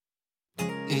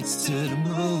It's to the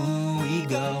moon we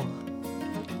go,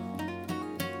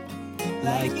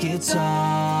 like it's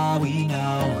all we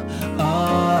know.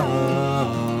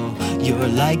 Oh, you're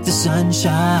like the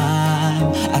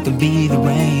sunshine, I can be the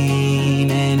rain.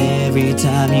 And every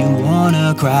time you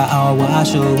wanna cry, I'll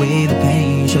wash away the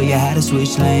pain, show you how to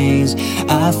switch lanes.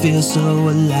 I feel so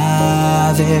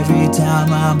alive every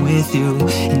time I'm with you,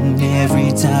 and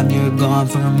every time you're gone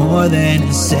for more than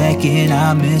a second,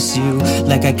 I miss you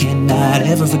like I cannot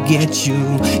ever forget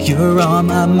you. You're on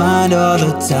my mind all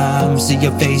the time, see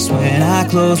your face when I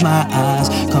close my eyes.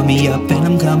 Call me up and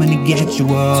I'm coming to get you.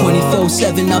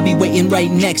 24/7, I'll be waiting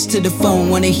right next to the phone.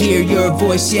 Wanna hear your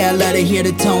voice, yeah, I love to hear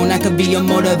the tone. I could be your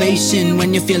motivation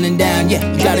when you're feeling down. Yeah,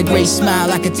 you got a great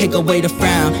smile, I could take away the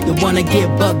frown. You wanna get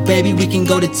buck, baby, we can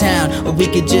go to town, or we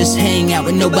could just hang out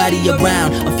with nobody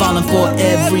around. I'm falling for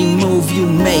every move you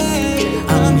make,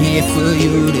 I'm here for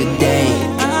you today.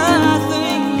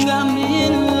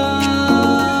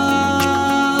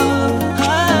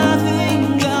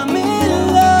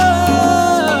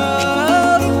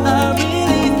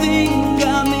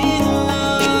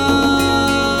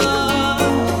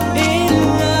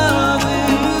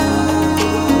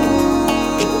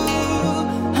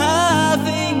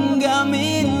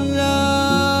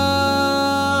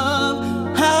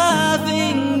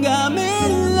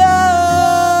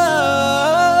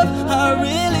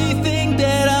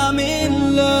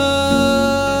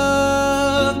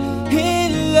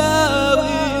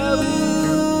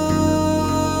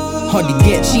 Hard to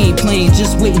get, she ain't playing,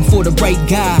 just waiting for the right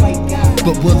guy.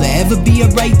 But will there ever be a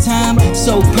right time?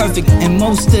 So perfect, and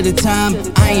most of the time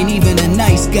I ain't even a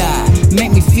nice guy.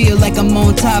 Make me feel like I'm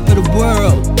on top of the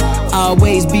world,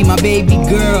 always be my baby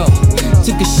girl.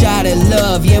 Took a shot at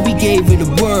love, yeah, we gave it a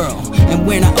whirl. And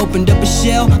when I opened up a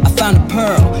shell, I found a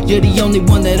pearl. You're the only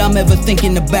one that I'm ever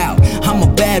thinking about. I'm a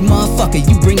bad motherfucker,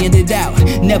 you bringing it out.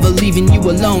 Never leaving you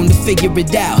alone to figure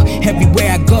it out.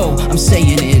 Everywhere I go, I'm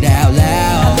saying it out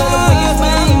loud.